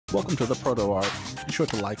Welcome to the ProtoArt. Be sure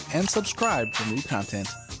to like and subscribe for new content.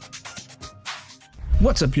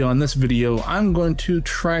 What's up, y'all? In this video, I'm going to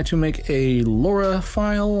try to make a LoRa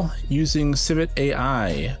file using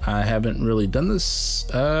Civitai. I haven't really done this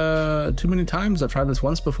too many times. I've tried this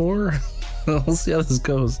once before. We'll see how this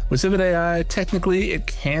goes. With Civitai, technically it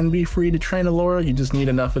can be free to train a LoRa. You just need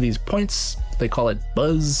enough of these points. They call it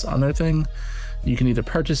buzz on their thing. You can either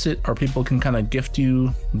purchase it or people can kind of gift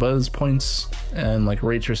you buzz points and like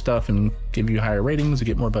rate your stuff and give you higher ratings to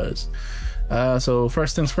get more buzz. So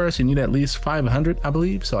first things first, you need at least 500, I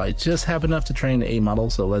believe. So I just have enough to train a model.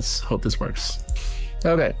 So let's hope this works.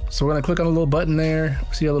 Okay, so we're gonna click on a little button there.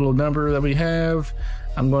 See a little number that we have.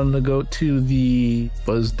 I'm going to go to the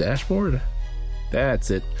buzz dashboard. That's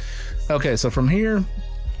it. Okay, so from here,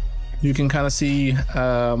 you can kind of see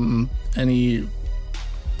any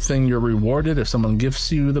thing you're rewarded. If someone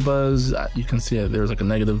gifts you the buzz, you can see there's like a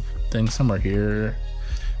negative thing somewhere here.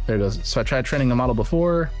 There it goes. So I tried training a model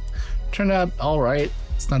before, turned out all right.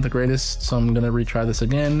 It's not the greatest, so I'm gonna retry this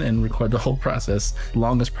again and record the whole process. The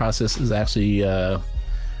longest process is actually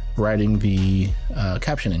writing the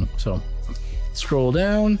captioning. So scroll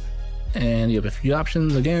down and you have a few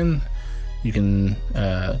options. Again, you can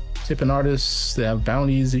tip an artist. They have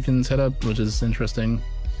bounties you can set up, which is interesting.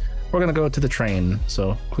 We're gonna go to the train,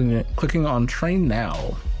 so clicking on train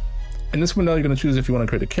now. In this window, you're gonna choose if you want to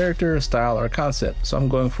create a character, a style, or a concept. So I'm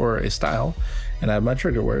going for a style, and I have my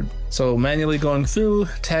trigger word. So manually going through,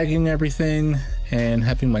 tagging everything, and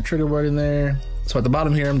having my trigger word in there. So at the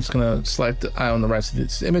bottom here, I'm just gonna select the eye on the right to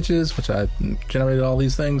these images, which I generated all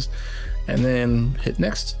these things, and then hit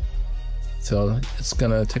next. So it's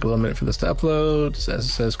gonna take a little minute for this to upload, as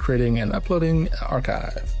it says creating and uploading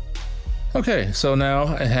archive. Okay, so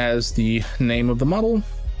now it has the name of the model,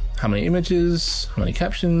 how many images, how many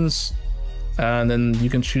captions, and then you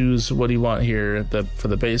can choose what you want here. For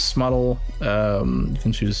the base model, you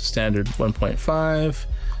can choose standard 1.5.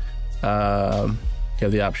 You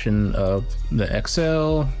have the option of the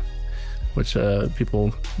XL, which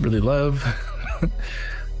people really love.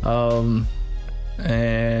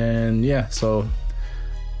 And yeah, so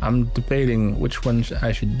I'm debating which one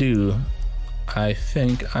I should do. I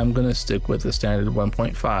think I'm gonna stick with the standard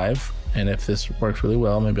 1.5, and if this works really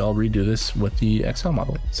well, maybe I'll redo this with the XL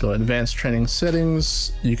model. So advanced training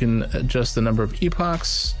settings, you can adjust the number of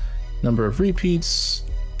epochs, number of repeats,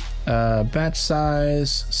 batch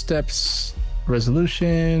size, steps,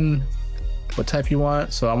 resolution, what type you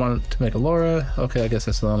want. So I want to make a LoRa. Okay, I guess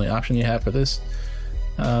that's the only option you have for this.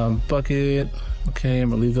 Bucket, okay,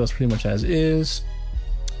 I'm gonna leave those pretty much as is.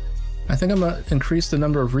 I think I'm gonna increase the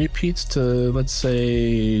number of repeats to, let's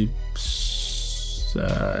say,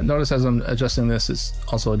 notice as I'm adjusting this, it's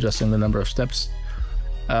also adjusting the number of steps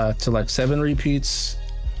to like 7 repeats.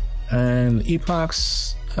 And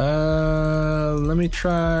epochs, let me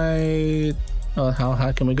try, how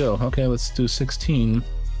high can we go? Okay, let's do 16.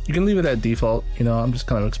 You can leave it at default, you know, I'm just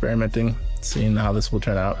kind of experimenting, seeing how this will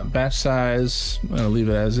turn out. Batch size, I'm gonna leave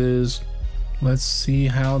it as is. Let's see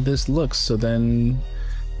how this looks. So then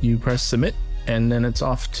you press submit, and then it's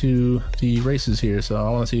off to the races here. So I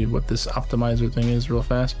want to see what this optimizer thing is real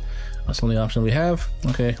fast. That's the only option we have.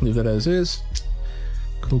 Okay, leave that as is.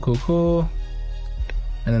 Cool.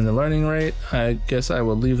 And then the learning rate, I guess I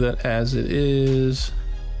will leave that as it is.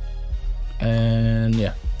 And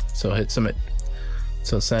yeah, so hit submit.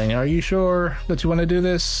 So it's saying, are you sure that you want to do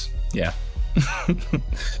this? Yeah.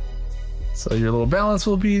 So your little balance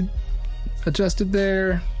will be adjusted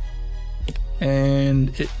there.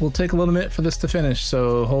 And it will take a little bit for this to finish,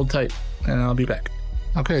 so hold tight and I'll be back.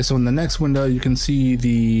 Okay, so in the next window you can see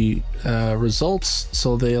the results.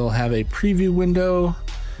 So they'll have a preview window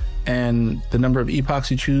and the number of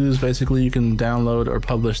epochs you choose. Basically you can download or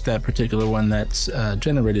publish that particular one that's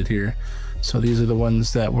generated here. So these are the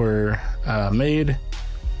ones that were made.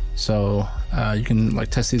 So you can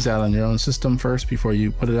like test these out on your own system first before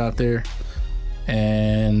you put it out there.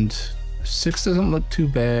 And 6 doesn't look too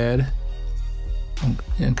bad.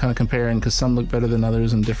 And kind of comparing, because some look better than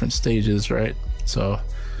others in different stages, right? So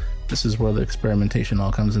this is where the experimentation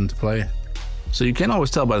all comes into play. So you can't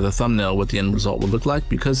always tell by the thumbnail what the end result will look like.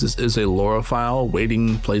 Because this is a LoRa file,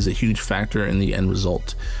 weighting plays a huge factor in the end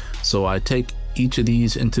result. So I take each of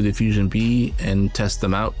these into Diffusionbee and test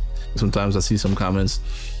them out. Sometimes I see some comments.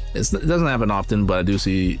 It doesn't happen often, but I do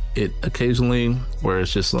see it occasionally where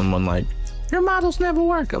it's just someone like, your models never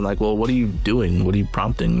work. I'm like, well, what are you doing? What are you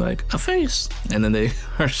prompting? Like, a face. And then they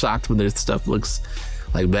are shocked when their stuff looks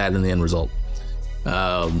like bad in the end result.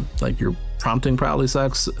 Like your prompting probably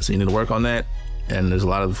sucks, so you need to work on that. And there's a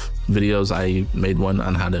lot of videos. I made one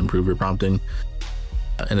on how to improve your prompting.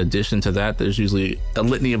 In addition to that, there's usually a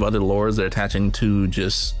litany of other lores they're attaching to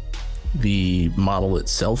just the model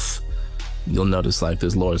itself. You'll notice like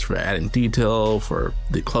there's lores for adding detail, for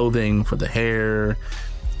the clothing, for the hair.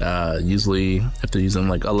 Usually if they're using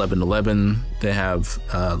like 1111, they have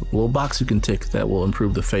a little box you can tick that will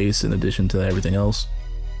improve the face in addition to everything else.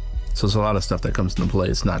 So there's a lot of stuff that comes into play.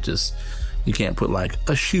 It's not just, you can't put like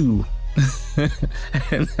a shoe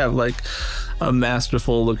and have like a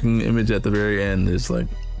masterful looking image at the very end. There's like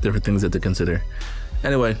different things that to consider.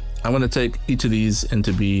 Anyway, I'm going to take each of these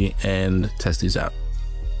into B and test these out.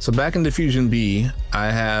 So back in Diffusionbee,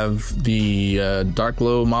 I have the dark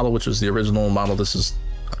glow model, which was the original model. This is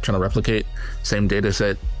I'm trying to replicate, same data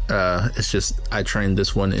set. It's just I trained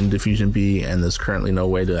this one in Diffusionbee, and there's currently no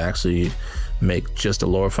way to actually make just a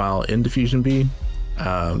LoRa file in Diffusionbee.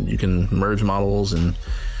 You can merge models and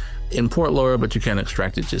import LoRa, but you can't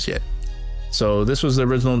extract it just yet. So this was the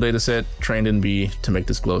original data set trained in B to make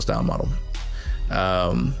this glow style model.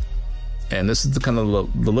 And this is the kind of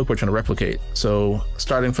the look we're trying to replicate. So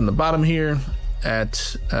starting from the bottom here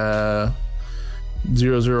at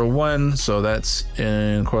 001, so that's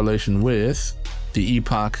in correlation with the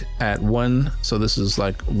epoch at 1. So this is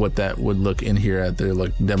like what that would look in here at their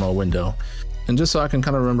like demo window. And just so I can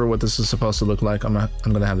kind of remember what this is supposed to look like, I'm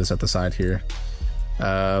gonna have this at the side here.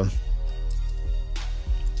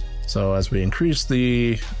 So as we increase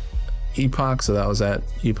the epoch, so that was at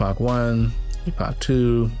epoch 1, epoch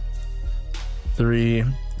 2, 3,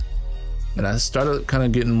 and I started kind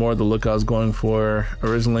of getting more the look I was going for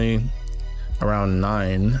originally around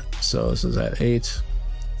 9. So this is at 8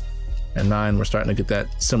 and 9. We're starting to get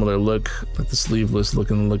that similar look, like the sleeveless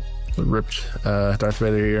looking look, ripped Darth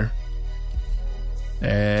Vader here.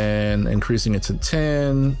 And increasing it to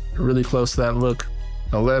 10, really close to that look.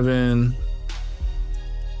 11,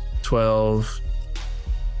 12,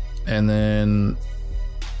 and then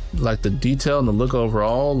like the detail and the look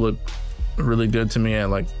overall look really good to me at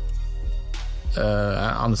like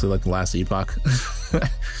I honestly like the last epoch.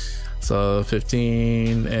 So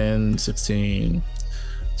 15 and 16.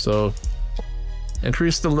 So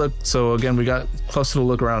increase the look. So again, we got close to the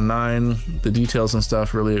look around 9. The details and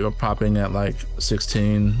stuff really are popping at like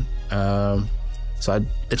 16. So I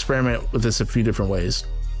experiment with this a few different ways.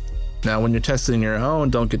 Now, when you're testing your own,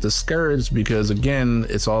 don't get discouraged, because again,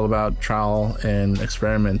 it's all about trial and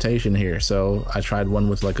experimentation here. So I tried one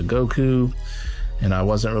with like a Goku, and I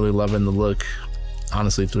wasn't really loving the look,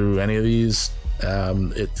 honestly, through any of these.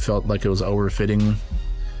 It felt like it was overfitting.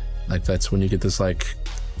 Like that's when you get this like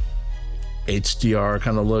HDR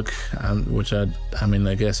kind of look, which I mean,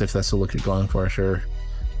 I guess if that's the look you're going for, sure,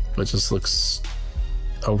 but it just looks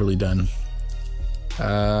overly done.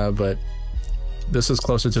 But this is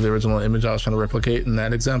closer to the original image I was trying to replicate in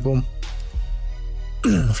that example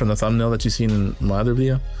from the thumbnail that you've seen in my other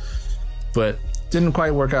video, but didn't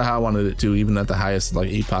quite work out how I wanted it to, even at the highest like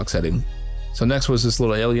epoch setting. So next was this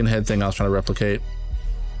little alien head thing I was trying to replicate.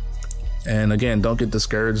 And again, don't get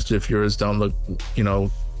discouraged if yours don't look, you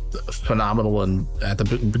know, phenomenal. And at the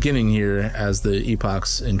beginning here, as the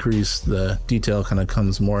epochs increase, the detail kind of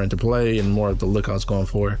comes more into play and more of the look I was going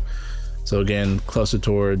for. So again, closer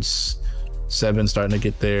towards 7, starting to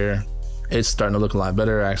get there. It's starting to look a lot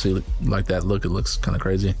better. I actually like that look. It looks kind of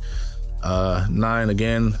crazy. 9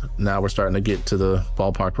 again. Now we're starting to get to the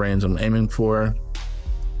ballpark range I'm aiming for.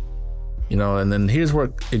 You know, and then here's where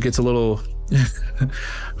it gets a little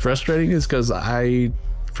frustrating, is because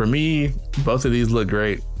for me, both of these look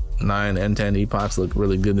great. 9 and 10 epochs look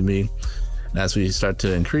really good to me. And as we start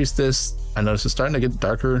to increase this, I notice it's starting to get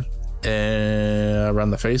darker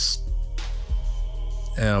around the face.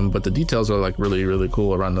 But the details are like really, really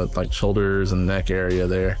cool around the like shoulders and neck area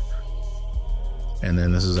there. And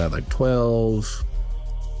then this is at like 12,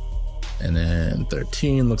 and then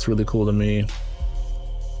 13 looks really cool to me.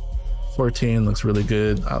 14 looks really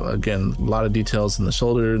good. Again, a lot of details in the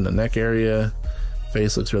shoulder and the neck area.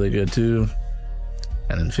 Face looks really good too.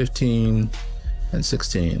 And then 15 and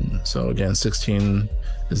 16. So again, 16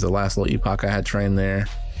 is the last little epoch I had trained there.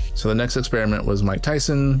 So the next experiment was Mike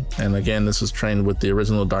Tyson, and again, this was trained with the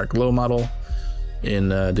original dark glow model in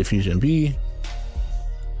Diffusionbee.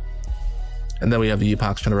 And then we have the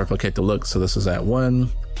epochs trying to replicate the look. So this is at 1,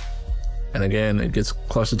 and again, it gets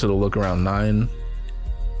closer to the look around 9.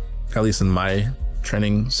 At least in my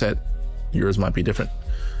training set. Yours might be different.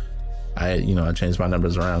 I changed my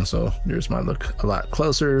numbers around, so yours might look a lot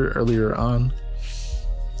closer earlier on.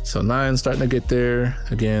 So 9 starting to get there.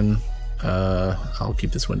 Again, I'll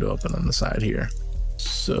keep this window open on the side here.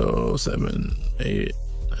 So 7, 8,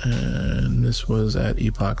 and this was at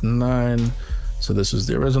epoch 9. So this was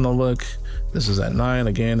the original look. This is at 9.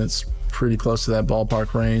 Again, it's pretty close to that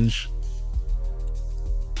ballpark range.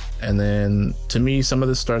 And then to me, some of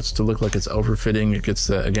this starts to look like it's overfitting. It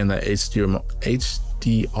gets again that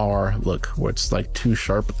HDR look where it's like too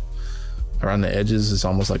sharp around the edges. It's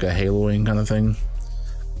almost like a haloing kind of thing.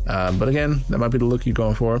 But again, that might be the look you're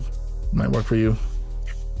going for. Might work for you.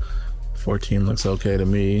 14 looks okay to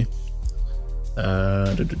me.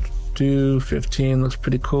 15 looks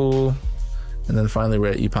pretty cool. And then finally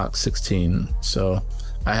we're at epoch 16. So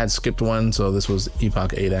I had skipped one, so this was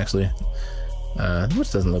epoch 8 actually.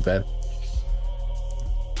 Which doesn't look bad.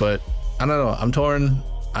 But I don't know, I'm torn.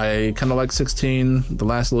 I kind of like 16, the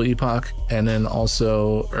last little epoch, and then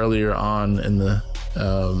also earlier on in the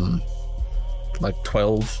like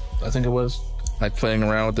 12, I think it was. Like playing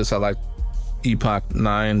around with this, I like epoch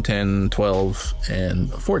 9, 10, 12,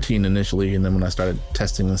 and 14 initially, and then when I started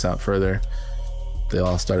testing this out further, they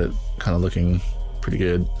all started kind of looking pretty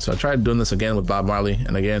good. So I tried doing this again with Bob Marley,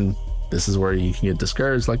 and again, this is where you can get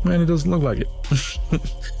discouraged, like, man, it doesn't look like it.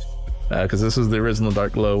 Because this was the original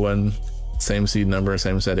Dark Glow one, same seed number,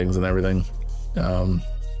 same settings and everything,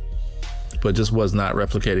 but just was not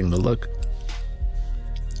replicating the look.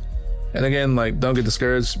 And again, like, don't get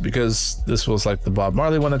discouraged, because this was like the Bob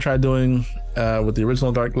Marley one I tried doing with the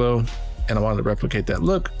original Dark Glow, and I wanted to replicate that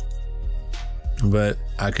look, but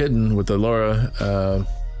I couldn't with the LoRa.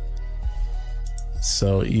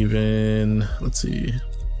 So even, let's see,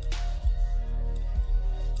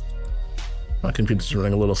 my computer's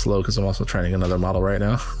running a little slow because I'm also training another model right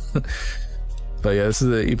now. But yeah, this is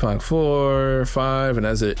the epoch 4, 5, and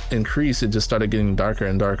as it increased, it just started getting darker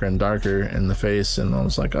and darker and darker in the face, and I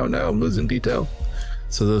was like, oh no, I'm losing detail.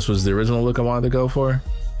 So this was the original look I wanted to go for,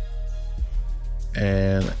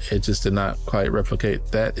 and it just did not quite replicate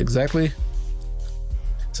that exactly.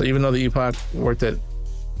 So even though the epoch worked at,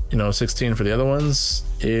 you know, 16 for the other ones,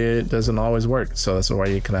 it doesn't always work. So that's why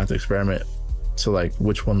you kind of have to experiment to like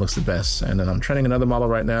which one looks the best. And then I'm training another model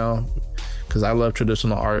right now because I love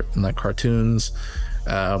traditional art and like cartoons.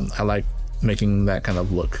 I like making that kind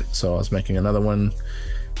of look. So I was making another one,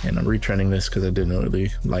 and I'm retraining this because I didn't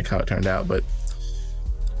really like how it turned out. But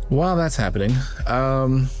while that's happening,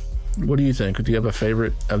 what do you think? Do you have a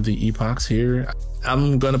favorite of the epochs here?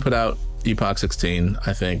 I'm going to put out epoch 16,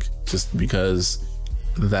 I think, just because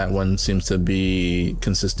that one seems to be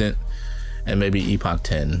consistent, and maybe epoch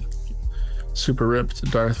 10. Super ripped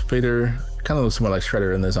Darth Vader, kind of looks more like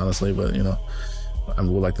Shredder in this, honestly, but you know, I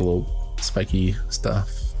like the little spiky stuff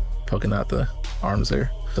poking out the arms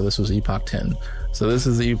there. So this was epoch 10. So this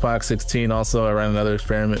is the epoch 16. Also, I ran another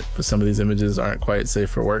experiment, but some of these images aren't quite safe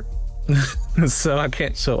for work. So I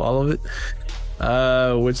can't show all of it,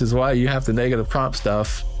 which is why you have to negative prompt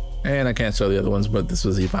stuff, and I can't show the other ones, but this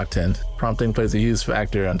was epoch 10. Prompting plays a huge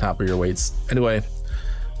factor on top of your weights. Anyway,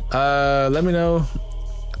 let me know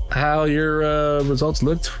how your results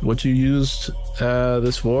looked, what you used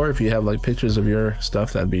this for. If you have like pictures of your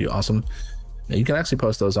stuff, that'd be awesome. You can actually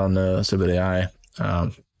post those on the Civitai.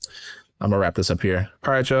 I'm gonna wrap this up here.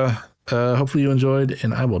 All right, y'all. Hopefully you enjoyed,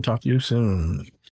 and I will talk to you soon.